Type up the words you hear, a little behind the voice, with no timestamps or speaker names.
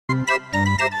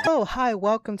Hello, hi,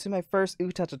 welcome to my first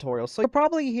UTAU tutorial. So you're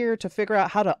probably here to figure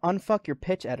out how to unfuck your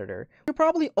pitch editor. You're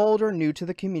probably old or new to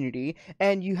the community,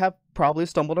 and you have probably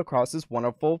stumbled across this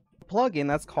wonderful plugin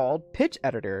that's called Pitch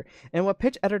Editor. And what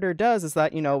Pitch Editor does is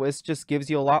that, it just gives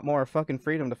you a lot more fucking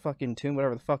freedom to fucking tune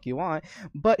whatever the fuck you want.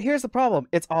 But here's the problem,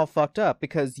 it's all fucked up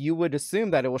because you would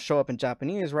assume that it will show up in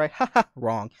Japanese, right? Haha,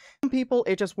 wrong. Some people,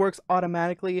 it just works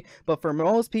automatically, but for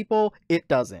most people, it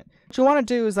doesn't. What you want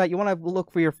to do is that you want to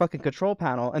look for your fucking control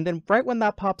panel, and then right when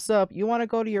that pops up, you want to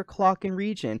go to your clock and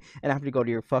region. And after you go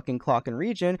to your fucking clock and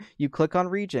region, you click on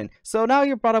region. So now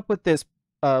you're brought up with this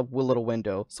little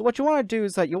window. So what you want to do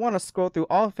is that you want to scroll through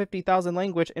all 50,000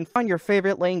 language and find your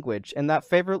favorite language, and that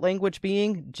favorite language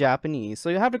being Japanese. So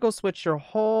you have to go switch your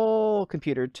whole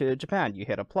computer to Japan. You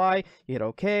hit apply, you hit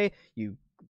OK, you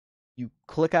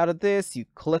click out of this, you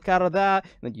click out of that,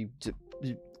 and then you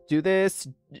do this,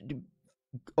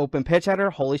 open pitch editor.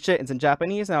 Holy shit, it's in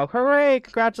Japanese now. Hooray,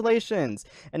 congratulations.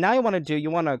 And now you want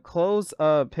to close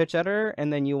pitch editor,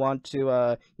 and then you want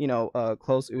to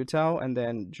close UTAU and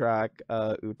then drag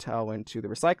UTAU into the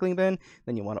recycling bin.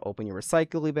 Then you want to open your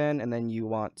recycling bin, and then you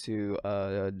want to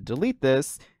delete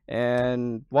this,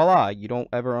 and voila, you don't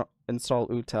ever install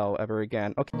UTAU ever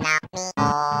again. Okay.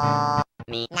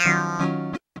 Me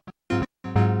now.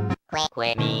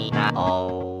 Quit me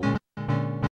now.